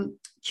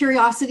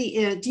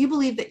 Curiosity do you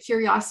believe that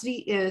curiosity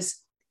is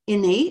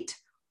innate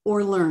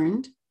or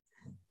learned?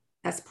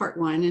 That's part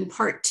 1. And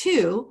part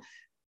 2,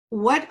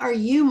 what are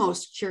you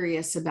most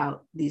curious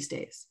about these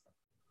days?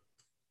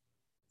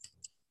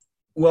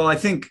 Well, I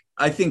think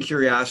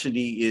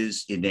curiosity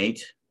is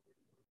innate.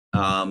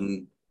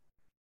 You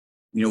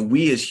know,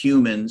 we as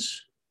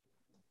humans,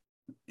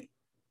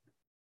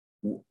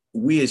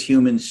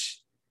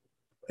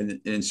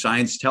 and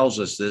science tells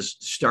us this,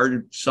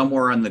 started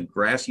somewhere on the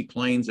grassy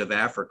plains of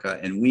Africa,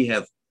 and we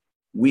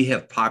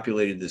have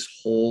populated this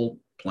whole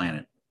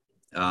planet.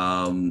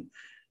 And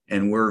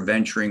we're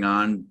venturing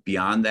on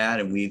beyond that,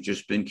 and we've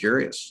just been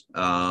curious.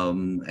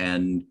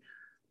 And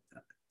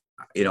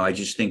you know, I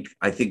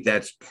think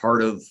that's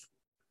part of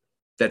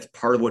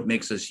what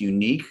makes us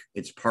unique.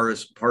 It's part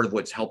of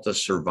what's helped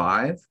us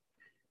survive.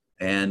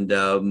 And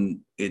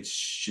it's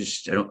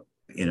just,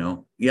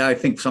 I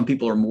think some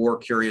people are more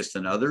curious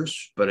than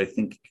others, but I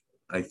think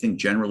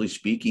generally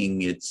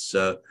speaking, it's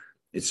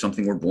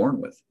something we're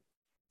born with.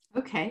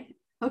 Okay.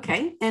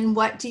 And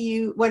what are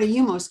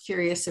you most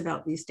curious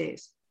about these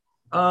days?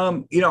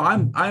 I'm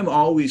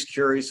always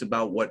curious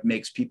about what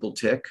makes people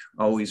tick.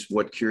 Always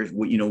what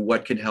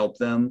can help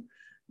them.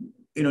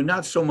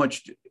 Not so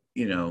much.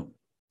 We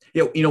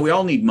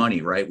all need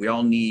money, right? We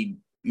all need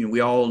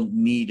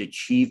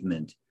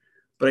achievement.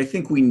 But I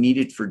think we need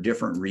it for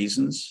different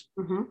reasons.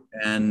 Mm-hmm.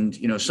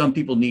 And, some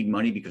people need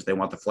money because they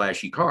want the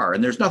flashy car,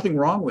 and there's nothing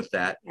wrong with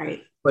that.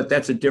 Right. But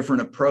that's a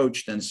different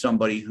approach than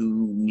somebody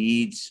who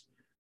needs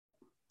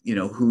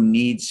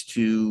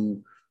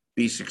to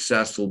be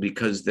successful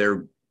because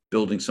they're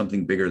building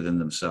something bigger than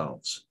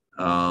themselves.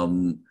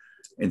 And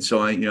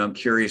so I'm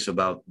curious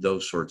about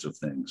those sorts of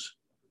things.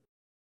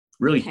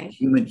 Really, okay.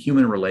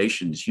 Human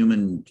relations,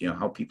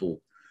 how people,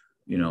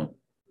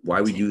 why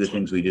we do the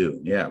things we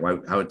do. Yeah.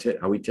 How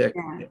we tick.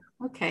 Yeah.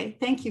 Okay.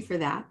 Thank you for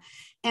that.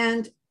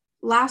 And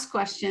last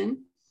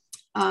question,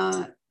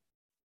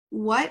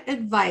 what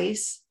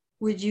advice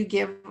would you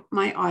give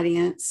my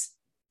audience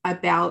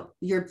about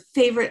your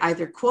favorite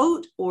either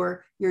quote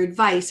or your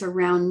advice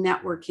around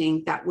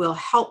networking that will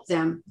help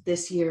them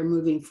this year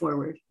moving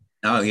forward?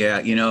 Oh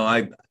yeah.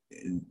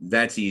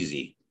 That's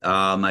easy.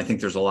 I think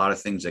there's a lot of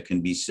things that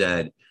can be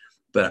said.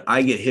 But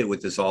I get hit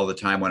with this all the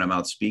time when I'm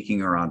out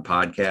speaking or on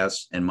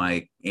podcasts. And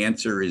my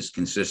answer is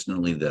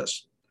consistently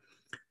this: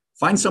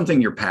 find something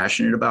you're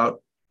passionate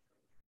about,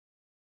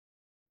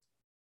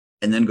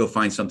 and then go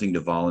find something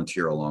to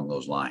volunteer along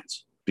those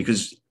lines.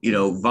 Because,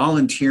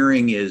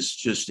 volunteering is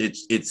just,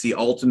 it's the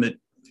ultimate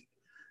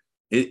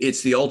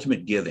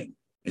giving.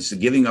 It's the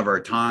giving of our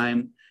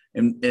time.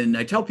 And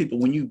I tell people,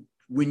 when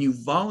you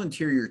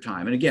volunteer your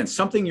time, and again,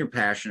 something you're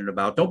passionate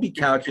about, don't be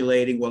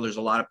calculating, well, there's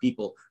a lot of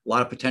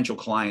potential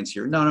clients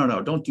here.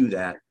 No, don't do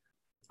that.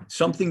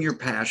 Something you're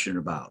passionate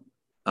about.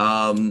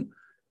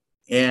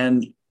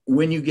 And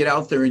when you get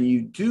out there and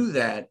you do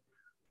that,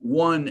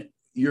 one,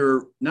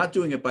 you're not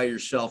doing it by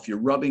yourself. You're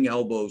rubbing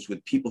elbows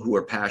with people who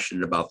are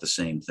passionate about the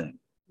same thing.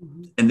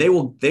 Mm-hmm. And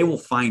they will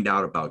find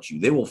out about you.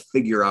 They will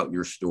figure out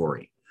your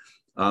story.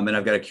 And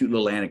I've got a cute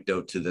little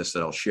anecdote to this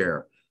that I'll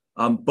share.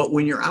 But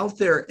when you're out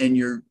there and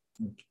you're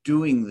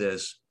doing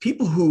this,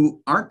 people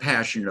who aren't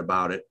passionate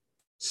about it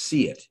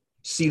see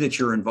that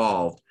you're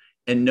involved,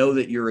 and know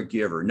that you're a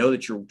giver, know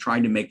that you're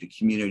trying to make the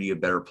community a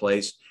better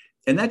place.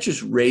 And that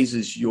just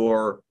raises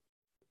your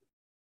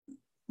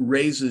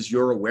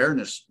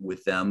awareness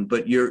with them,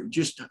 but you're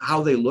just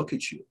how they look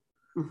at you.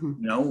 Mm-hmm.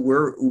 You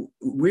know,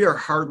 we are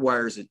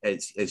hardwired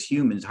as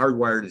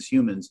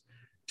humans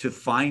to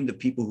find the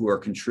people who are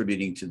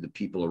contributing to the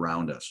people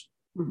around us,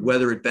 mm-hmm.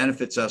 whether it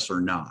benefits us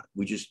or not.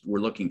 We're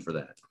looking for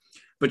that.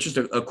 But just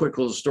a quick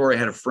little story. I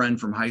had a friend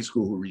from high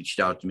school who reached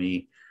out to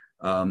me.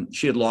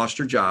 She had lost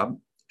her job.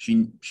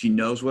 She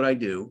knows what I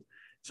do.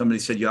 Somebody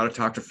said, you ought to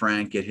talk to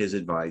Frank, get his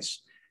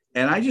advice.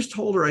 And I just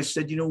told her, I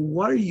said,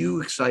 what are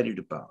you excited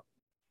about?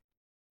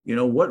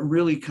 What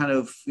really kind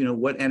of,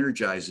 what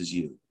energizes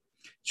you?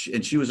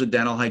 And she was a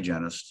dental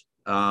hygienist.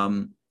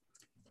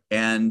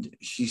 And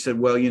she said,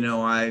 well,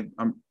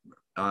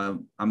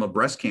 I'm a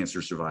breast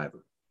cancer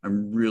survivor.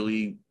 I'm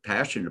really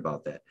passionate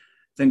about that.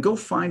 Then go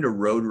find a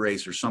road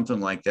race or something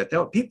like that.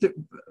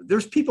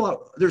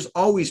 There's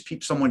always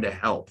someone to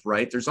help,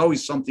 right? There's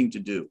always something to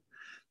do.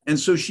 And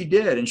so she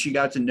did, and she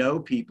got to know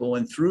people.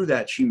 And through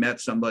that, she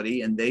met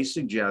somebody, and they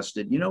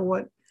suggested, you know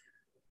what?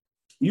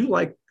 You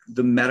like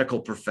the medical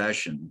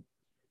profession.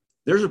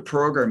 There's a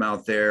program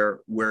out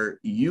there where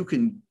you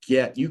can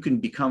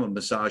become a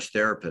massage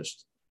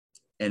therapist,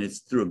 and it's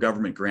through a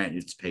government grant.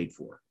 It's paid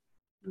for.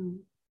 Mm-hmm.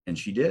 And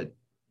she did.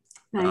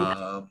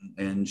 Nice.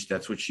 And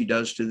that's what she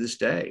does to this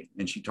day.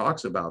 And she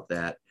talks about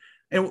that.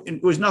 And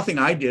it was nothing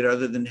I did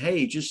other than,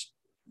 hey, just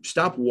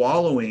stop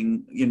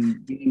wallowing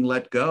in being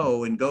let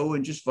go and go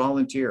and just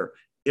volunteer.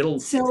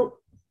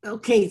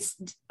 Okay.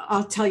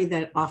 I'll tell you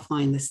that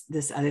offline,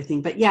 this other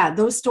thing, but yeah,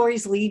 those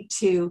stories lead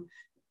to,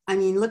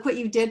 look what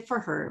you did for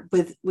her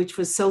which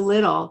was so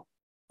little,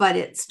 but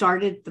it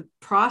started the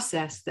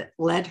process that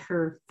led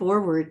her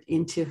forward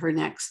into her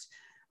next,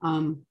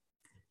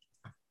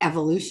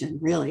 evolution,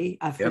 really,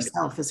 of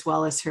herself, as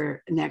well as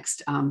her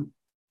next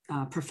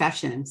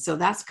profession. So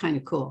that's kind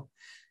of cool.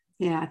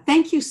 Yeah,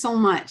 thank you so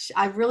much.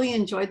 I've really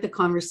enjoyed the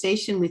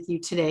conversation with you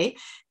today.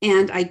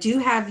 And I do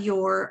have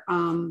your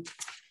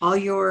all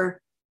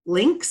your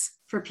links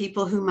for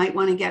people who might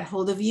want to get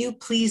hold of you.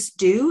 Please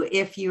do,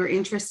 if you're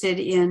interested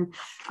in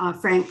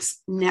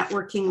Frank's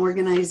networking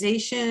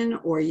organization,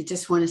 or you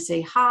just want to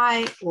say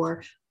hi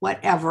or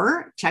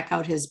whatever, check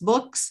out his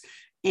books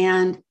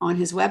and on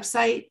his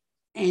website.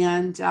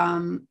 And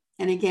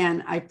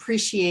again, I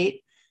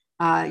appreciate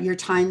your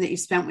time that you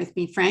spent with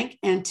me, Frank.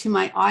 And to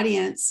my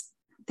audience,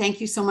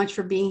 thank you so much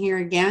for being here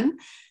again.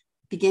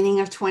 Beginning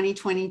of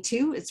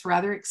 2022, it's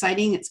rather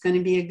exciting. It's going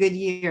to be a good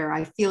year.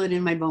 I feel it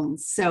in my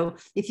bones. So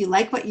if you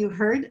like what you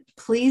heard,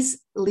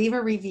 please leave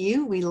a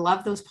review. We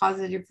love those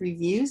positive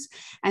reviews.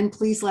 And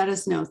please let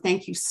us know.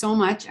 Thank you so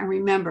much. And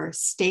remember,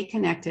 stay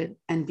connected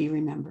and be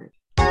remembered.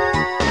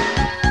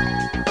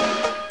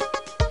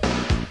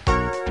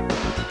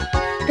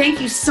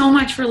 Thank you so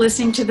much for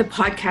listening to the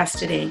podcast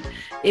today.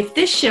 If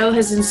this show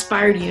has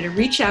inspired you to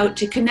reach out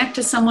to connect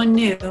to someone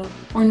new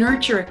or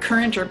nurture a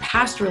current or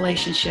past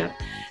relationship,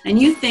 and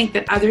you think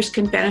that others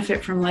can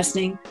benefit from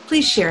listening,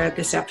 please share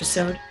this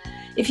episode.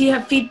 If you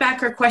have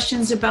feedback or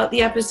questions about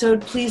the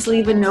episode, please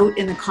leave a note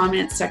in the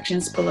comments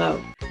sections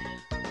below.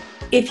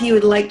 If you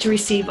would like to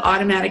receive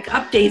automatic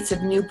updates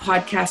of new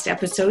podcast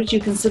episodes, you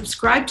can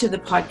subscribe to the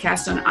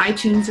podcast on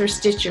iTunes or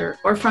Stitcher,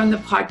 or from the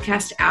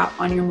podcast app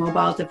on your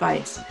mobile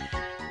device.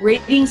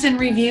 Ratings and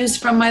reviews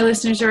from my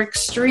listeners are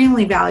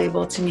extremely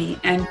valuable to me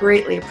and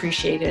greatly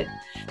appreciated.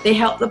 They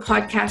help the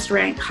podcast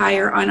rank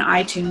higher on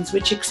iTunes,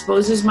 which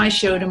exposes my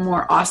show to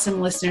more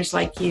awesome listeners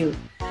like you.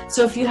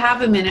 So if you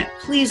have a minute,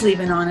 please leave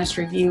an honest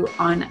review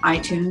on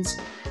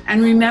iTunes.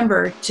 And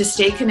remember to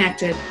stay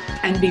connected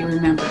and be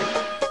remembered.